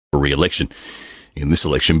for re-election in this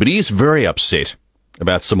election, but he is very upset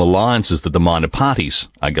about some alliances that the minor parties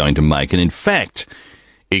are going to make. And in fact,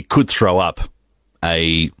 it could throw up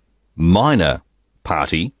a minor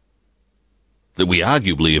party that we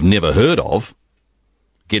arguably have never heard of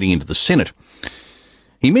getting into the Senate.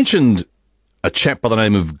 He mentioned a chap by the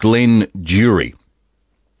name of Glenn Druery,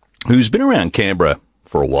 who's been around Canberra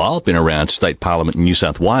for a while, been around State Parliament in New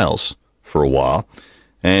South Wales for a while,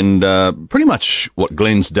 and pretty much what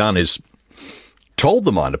Glenn's done is told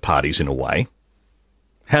the minor parties, in a way,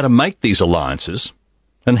 how to make these alliances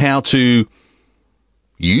and how to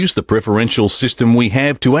use the preferential system we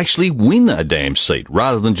have to actually win a damn seat,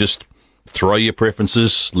 rather than just throw your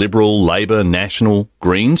preferences, Liberal, Labor, National,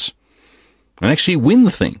 Greens, and actually win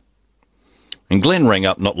the thing. And Glenn rang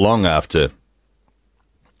up not long after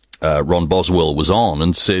Ron Boswell was on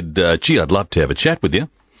and said, gee, I'd love to have a chat with you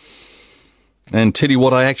and tell you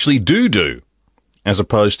what I actually do, as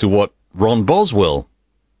opposed to what Ron Boswell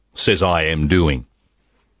says I am doing.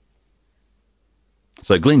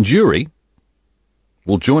 So Glenn Druery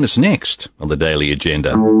will join us next on the Daily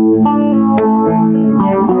Agenda.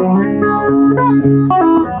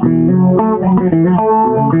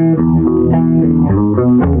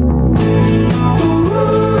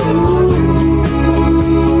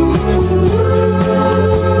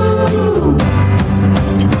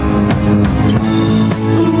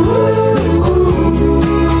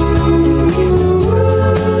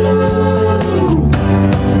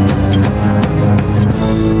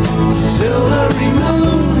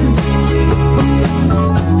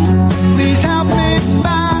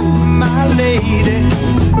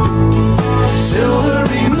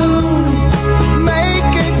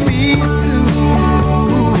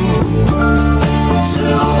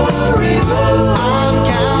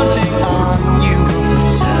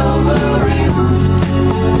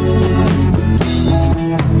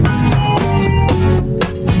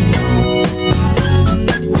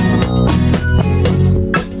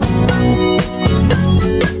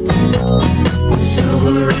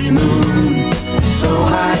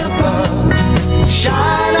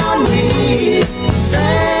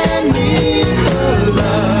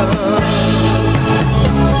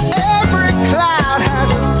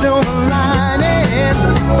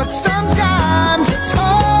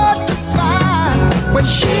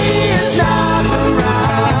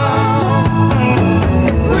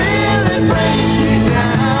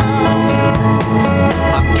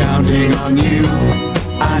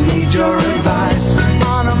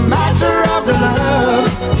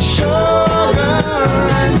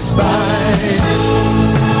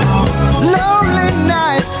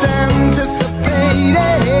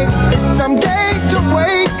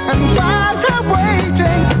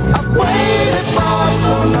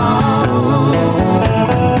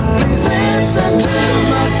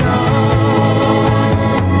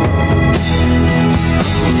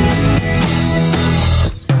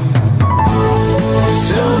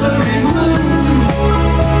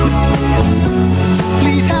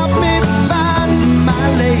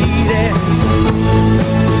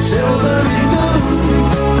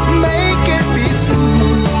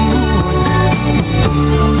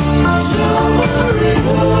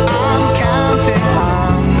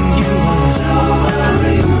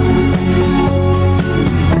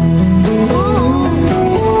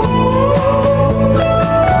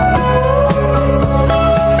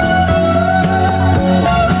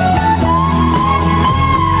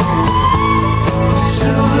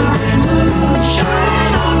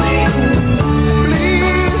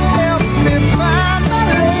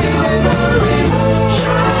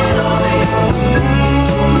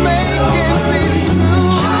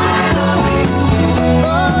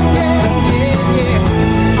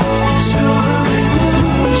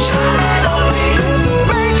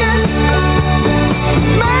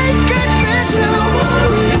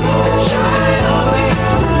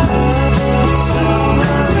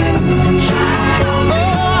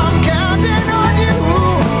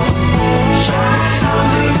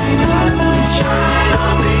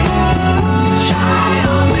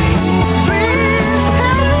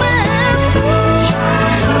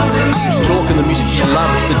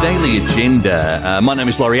 My name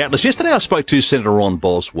is Laurie Atlas. Yesterday I spoke to Senator Ron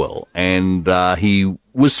Boswell, and he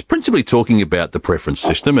was principally talking about the preference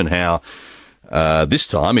system and how this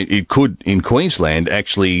time it could, in Queensland,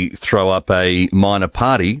 actually throw up a minor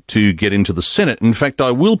party to get into the Senate. In fact,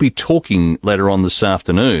 I will be talking later on this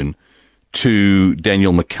afternoon to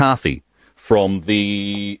Daniel McCarthy from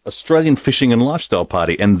the Australian Fishing and Lifestyle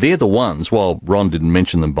Party, and they're the ones, while Ron didn't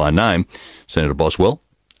mention them by name, Senator Boswell,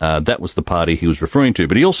 that was the party he was referring to.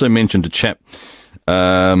 But he also mentioned a chap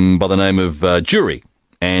by the name of Druery,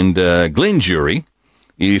 And Glenn Druery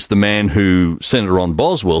is the man who Senator Ron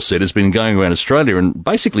Boswell said has been going around Australia and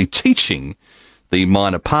basically teaching the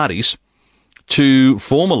minor parties to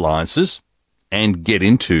form alliances and get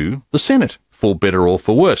into the Senate, for better or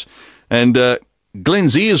for worse. And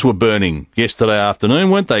Glenn's ears were burning yesterday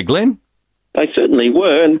afternoon, weren't they, Glenn? They certainly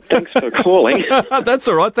were, and thanks for calling. That's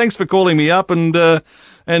all right. Thanks for calling me up and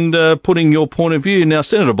putting your point of view. Now,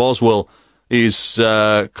 Senator Boswell is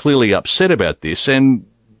clearly upset about this, and,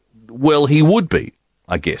 well, he would be,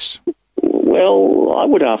 I guess. Well, I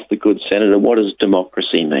would ask the good senator, what does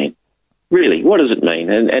democracy mean? Really, what does it mean?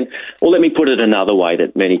 And well, let me put it another way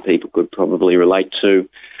that many people could probably relate to.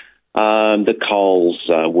 The Coles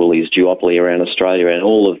Woolies duopoly around Australia and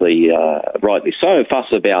all of the, rightly so,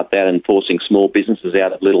 fuss about that and forcing small businesses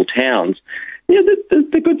out of little towns. Yeah,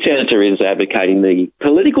 the good senator is advocating the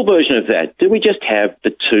political version of that. Do we just have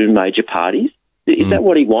the two major parties? Is that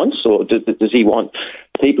what he wants, or does he want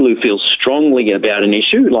people who feel strongly about an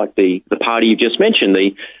issue, like the party you just mentioned,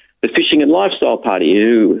 the Fishing and Lifestyle Party,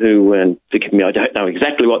 who, and forgive me, I don't know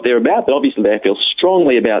exactly what they're about, but obviously they feel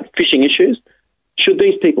strongly about fishing issues. Should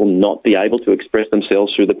these people not be able to express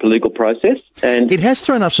themselves through the political process? And it has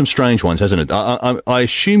thrown up some strange ones, hasn't it? I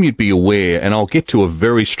assume you'd be aware, and I'll get to a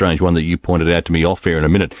very strange one that you pointed out to me off air in a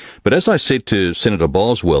minute. But as I said to Senator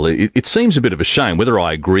Boswell, it seems a bit of a shame, whether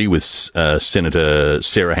I agree with Senator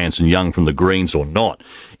Sarah Hanson-Young from the Greens or not.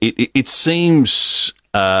 It seems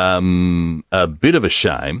a bit of a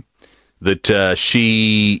shame that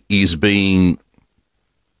she is being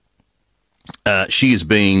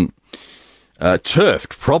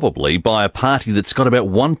turfed probably by a party that's got about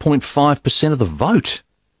 1.5% of the vote,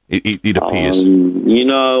 it appears.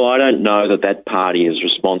 I don't know that party is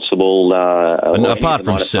responsible. Apart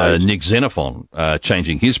from Nick Xenophon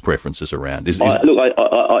changing his preferences around. Look,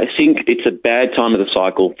 I think it's a bad time of the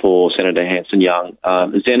cycle for Senator Hanson-Young.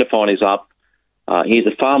 Xenophon is up. He's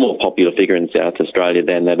a far more popular figure in South Australia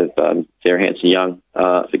than that of Sarah Hanson-Young.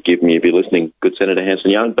 Forgive me if you're listening, good Senator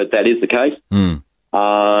Hanson-Young, but that is the case.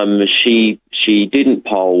 She didn't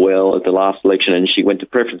poll well at the last election, and she went to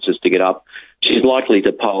preferences to get up. She's likely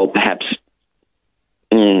to poll perhaps,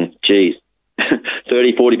 30,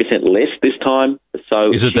 40% less this time.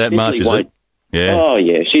 So is it that much? Is it? Yeah. Oh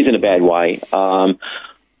yeah, she's in a bad way. I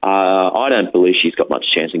don't believe she's got much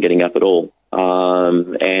chance of getting up at all.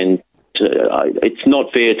 And it's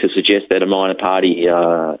not fair to suggest that a minor party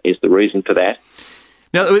is the reason for that.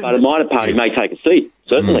 Now, but a minor party may take a seat,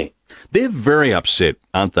 certainly. They're very upset,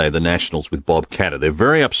 aren't they, the Nationals, with Bob Katter? They're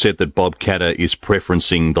very upset that Bob Katter is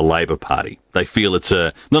preferencing the Labor Party. They feel it's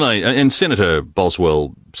and Senator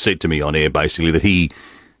Boswell said to me on air basically that he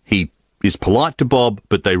is polite to Bob,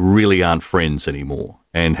 but they really aren't friends anymore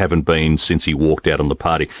and haven't been since he walked out on the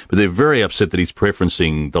party. But they're very upset that he's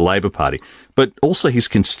preferencing the Labor Party. But also his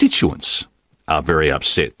constituents are very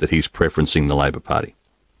upset that he's preferencing the Labor Party.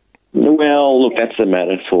 Well, look, that's a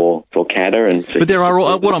matter for Katter. But there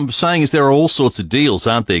are, what I'm saying is there are all sorts of deals,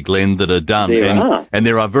 aren't there, Glenn, that are done. And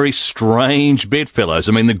there are very strange bedfellows.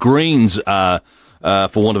 I mean, the Greens are,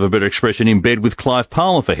 for want of a better expression, in bed with Clive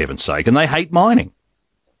Palmer, for heaven's sake, and they hate mining.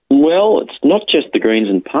 Well, it's not just the Greens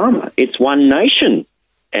and Palmer. It's One Nation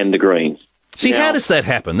and the Greens. See, how does that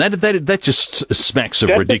happen? That just smacks of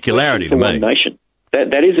ridicularity to me. One Nation.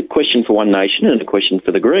 That is a question for One Nation and a question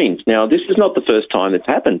for the Greens. Now, this is not the first time it's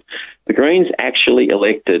happened. The Greens actually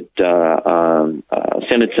elected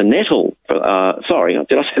Senator Nettle. Sorry,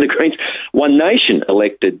 did I say the Greens? One Nation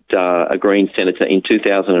elected a Green senator in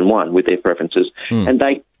 2001 with their preferences, and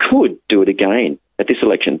they could do it again at this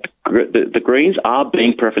election. The Greens are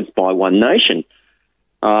being preferenced by One Nation.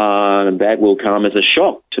 That will come as a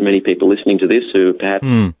shock to many people listening to this who perhaps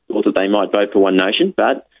thought that they might vote for One Nation,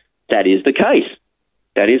 but that is the case.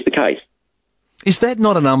 That is the case. Is that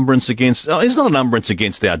not an umbrance against... it's not an umbrance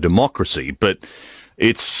against our democracy, but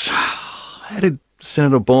it's... How did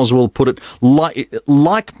Senator Boswell put it?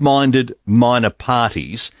 Like-minded minor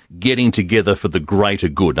parties getting together for the greater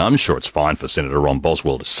good. I'm sure it's fine for Senator Ron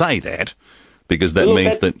Boswell to say that, because that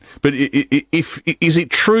means that... But is it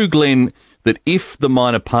true, Glenn, that if the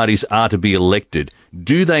minor parties are to be elected,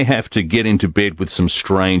 do they have to get into bed with some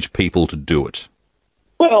strange people to do it?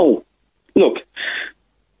 Well, look...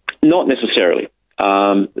 Not necessarily.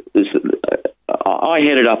 I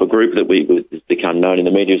headed up a group that has become known in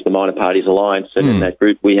the media as the Minor Parties Alliance, and in that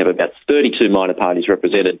group we have about 32 minor parties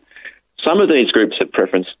represented. Some of these groups have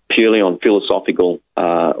preference purely on philosophical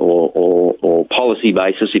or policy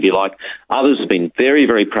basis, if you like. Others have been very,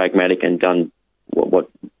 very pragmatic and done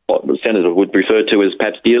what the Senator would refer to as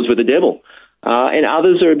perhaps deals with the devil. And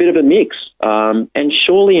others are a bit of a mix. And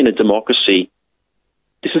surely in a democracy,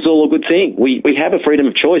 this is all a good thing. We have a freedom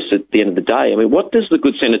of choice at the end of the day. I mean, what does the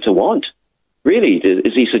good senator want? Really,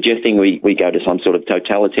 is he suggesting we go to some sort of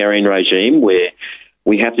totalitarian regime where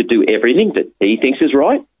we have to do everything that he thinks is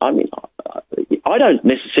right? I mean, I don't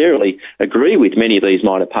necessarily agree with many of these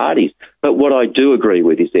minor parties, but what I do agree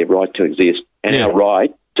with is their right to exist and our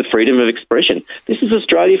right to freedom of expression. This is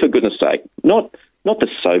Australia, for goodness sake, not the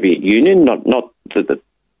Soviet Union, not the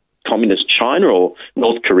communist China or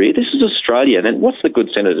North Korea. This is Australia. And what's the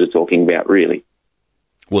good senator talking about, really?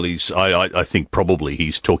 Well, I think probably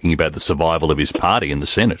he's talking about the survival of his party in the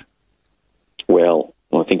Senate. Well,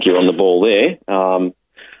 I think you're on the ball there.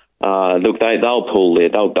 Look,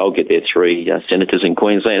 they'll get their 3 senators in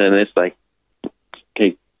Queensland unless they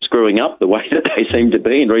keep screwing up the way that they seem to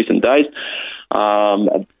be in recent days.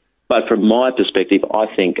 But from my perspective, I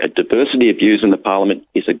think a diversity of views in the parliament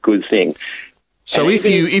is a good thing. So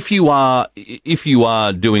if you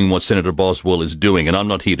are doing what Senator Boswell is doing, and I'm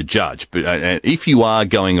not here to judge, but if you are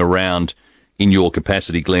going around in your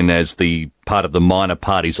capacity, Glenn, as the part of the minor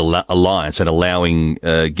parties alliance and allowing,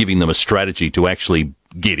 giving them a strategy to actually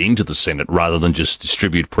get into the Senate rather than just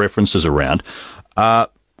distribute preferences around,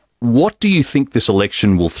 what do you think this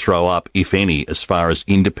election will throw up, if any, as far as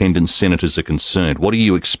independent senators are concerned? What are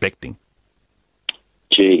you expecting?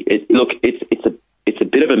 Gee, it's a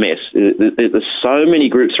bit of a mess. There's so many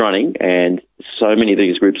groups running, and so many of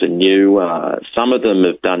these groups are new. Some of them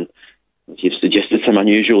have done, as you've suggested, some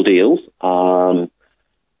unusual deals. But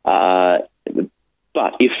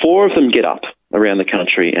if 4 of them get up around the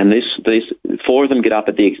country, and these 4 of them get up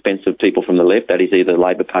at the expense of people from the left, that is either the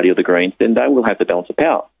Labor Party or the Greens, then they will have the balance of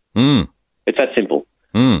power. It's that simple.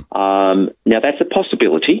 Now, that's a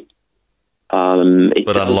possibility.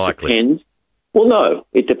 But unlikely. Depend. Well, no.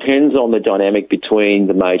 It depends on the dynamic between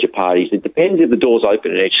the major parties. It depends if the door's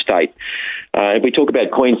open in each state. If we talk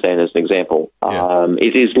about Queensland as an example,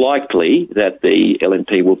 it is likely that the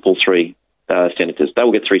LNP will pull 3 senators. They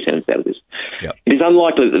will get 3 senators out of this. Yep. It is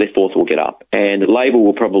unlikely that their 4th will get up, and Labor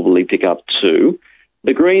will probably pick up 2.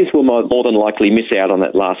 The Greens will more than likely miss out on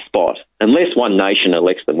that last spot, unless one nation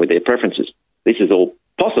elects them with their preferences. This is all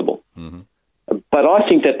possible. But I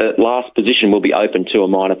think that the last position will be open to a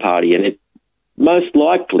minor party, and it most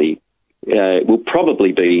likely will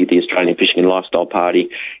probably be the Australian Fishing and Lifestyle Party.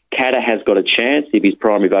 Katter has got a chance if his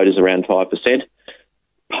primary vote is around 5%.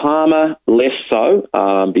 Palmer less so,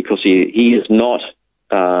 because he is not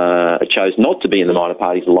chose not to be in the minor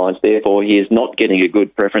parties alliance. Therefore, he is not getting a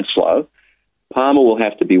good preference flow. Palmer will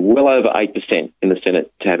have to be well over 8% in the Senate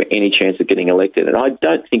to have any chance of getting elected, and I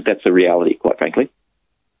don't think that's a reality, quite frankly.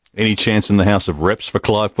 Any chance in the House of Reps for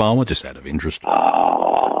Clive Palmer, just out of interest?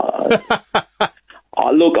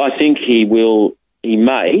 Look, I think he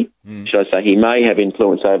may have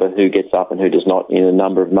influence over who gets up and who does not in a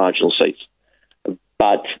number of marginal seats.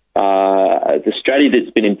 But the strategy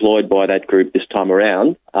that's been employed by that group this time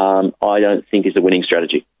around, I don't think is a winning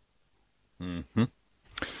strategy.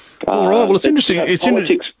 All right, well, it's interesting. It's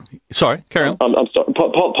politics. Sorry, carry on. I'm sorry.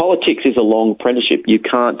 Politics is a long apprenticeship. You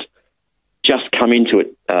can't just come into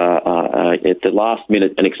it at the last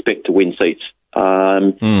minute and expect to win seats.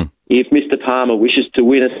 If Mr. Palmer wishes to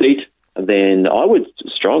win a seat, then I would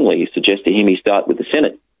strongly suggest to him he start with the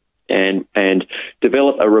Senate and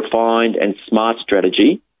develop a refined and smart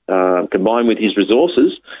strategy combined with his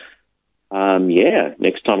resources.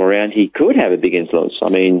 Next time around he could have a big influence. I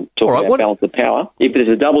mean, talk about balance of power. If there's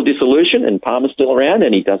a double dissolution and Palmer's still around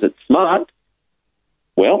and he does it smart,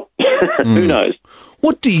 well, who knows?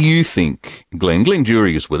 What do you think, Glenn? Glenn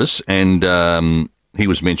Druery is with us, and he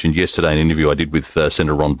was mentioned yesterday in an interview I did with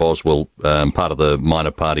Senator Ron Boswell, part of the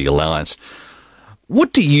minor party alliance.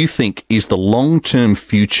 What do you think is the long-term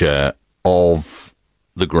future of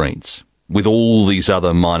the Greens, with all these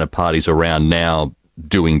other minor parties around now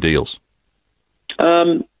doing deals?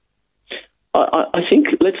 I think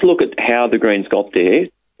let's look at how the Greens got there.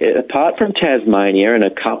 Apart from Tasmania and a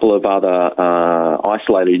couple of other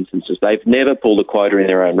isolated instances, they've never pulled a quota in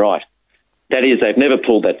their own right. That is, they've never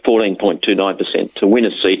pulled that 14.29% to win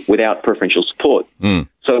a seat without preferential support.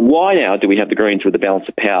 So why now do we have the Greens with the balance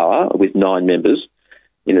of power with 9 members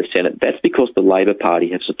in the Senate? That's because the Labor Party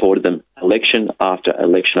have supported them election after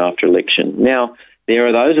election after election. Now, there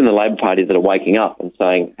are those in the Labor Party that are waking up and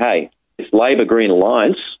saying, hey, this Labor-Green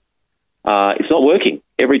alliance, it's not working.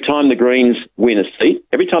 Every time the Greens win a seat,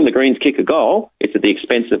 every time the Greens kick a goal, it's at the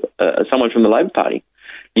expense of someone from the Labor Party.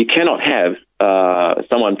 You cannot have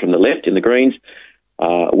someone from the left in the Greens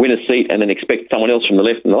win a seat and then expect someone else from the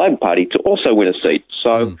left in the Labor Party to also win a seat.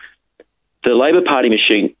 So the Labor Party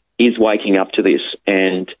machine is waking up to this,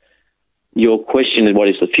 and your question is what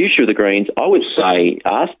is the future of the Greens, I would say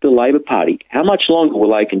ask the Labor Party, how much longer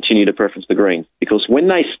will they continue to preference the Greens? Because when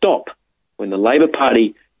they stop, when the Labor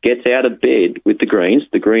Party gets out of bed with the Greens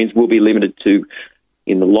will be limited to,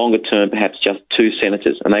 in the longer term, perhaps just 2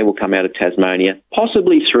 senators, and they will come out of Tasmania,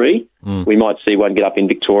 possibly 3. We might see one get up in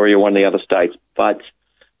Victoria or one of the other states. But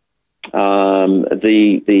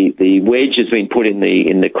the wedge has been put in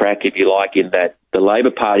the crack, if you like, in that the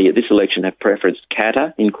Labor Party at this election have preferenced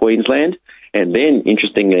Qatar in Queensland, and then,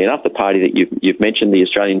 interestingly enough, the party that you've mentioned, the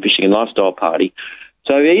Australian Fishing and Lifestyle Party.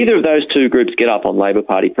 So either of those 2 groups get up on Labor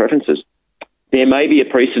Party preferences, there may be a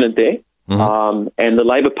precedent there, and the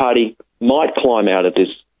Labor Party might climb out of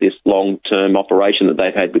this long-term operation that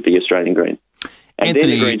they've had with the Australian Greens. And Anthony,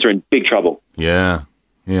 then the Greens are in big trouble. Yeah,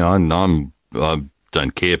 I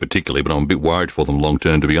don't care particularly, but I'm a bit worried for them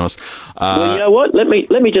long-term, to be honest. Well, you know what? Let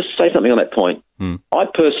me just say something on that point. I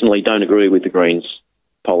personally don't agree with the Greens'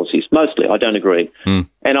 policies. Mostly, I don't agree.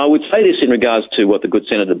 And I would say this in regards to what the good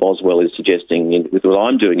Senator Boswell is suggesting with what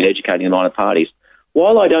I'm doing in educating the minor parties.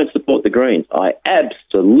 While I don't support the Greens, I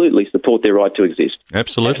absolutely support their right to exist.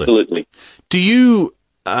 Absolutely. Do you,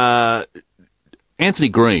 Anthony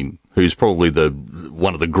Green, who's probably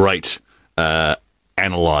one of the great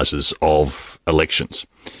analysers of elections,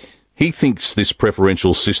 he thinks this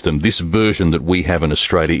preferential system, this version that we have in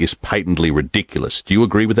Australia, is patently ridiculous. Do you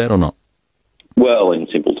agree with that or not? Well, in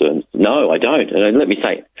simple terms, no, I don't. And let me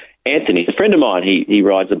say, Anthony's a friend of mine. He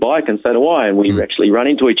rides a bike, and so do I, and we actually run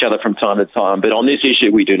into each other from time to time. But on this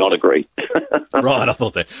issue, we do not agree. Right, I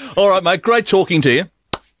thought that. All right, mate, great talking to you.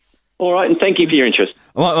 All right, and thank you for your interest.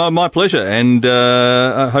 My pleasure, and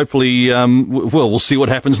hopefully, we'll see what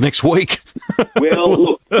happens next week.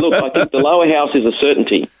 Well, look, I think the lower house is a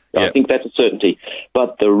certainty. I think that's a certainty.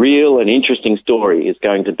 But the real and interesting story is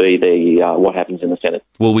going to be what happens in the Senate.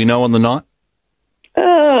 Will we know on the night?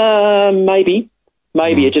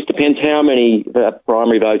 Maybe. It just depends how many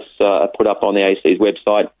primary votes are put up on the AC's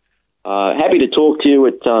website. Happy to talk to you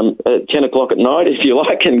at 10 o'clock at night, if you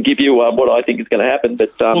like, and give you what I think is going to happen.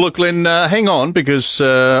 But well, look, Glenn, hang on, because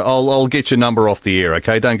I'll get your number off the air,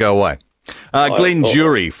 okay? Don't go away. Glenn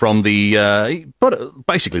Druery from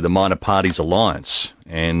basically the Minor Parties Alliance,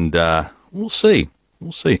 and we'll see.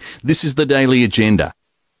 This is the Daily Agenda.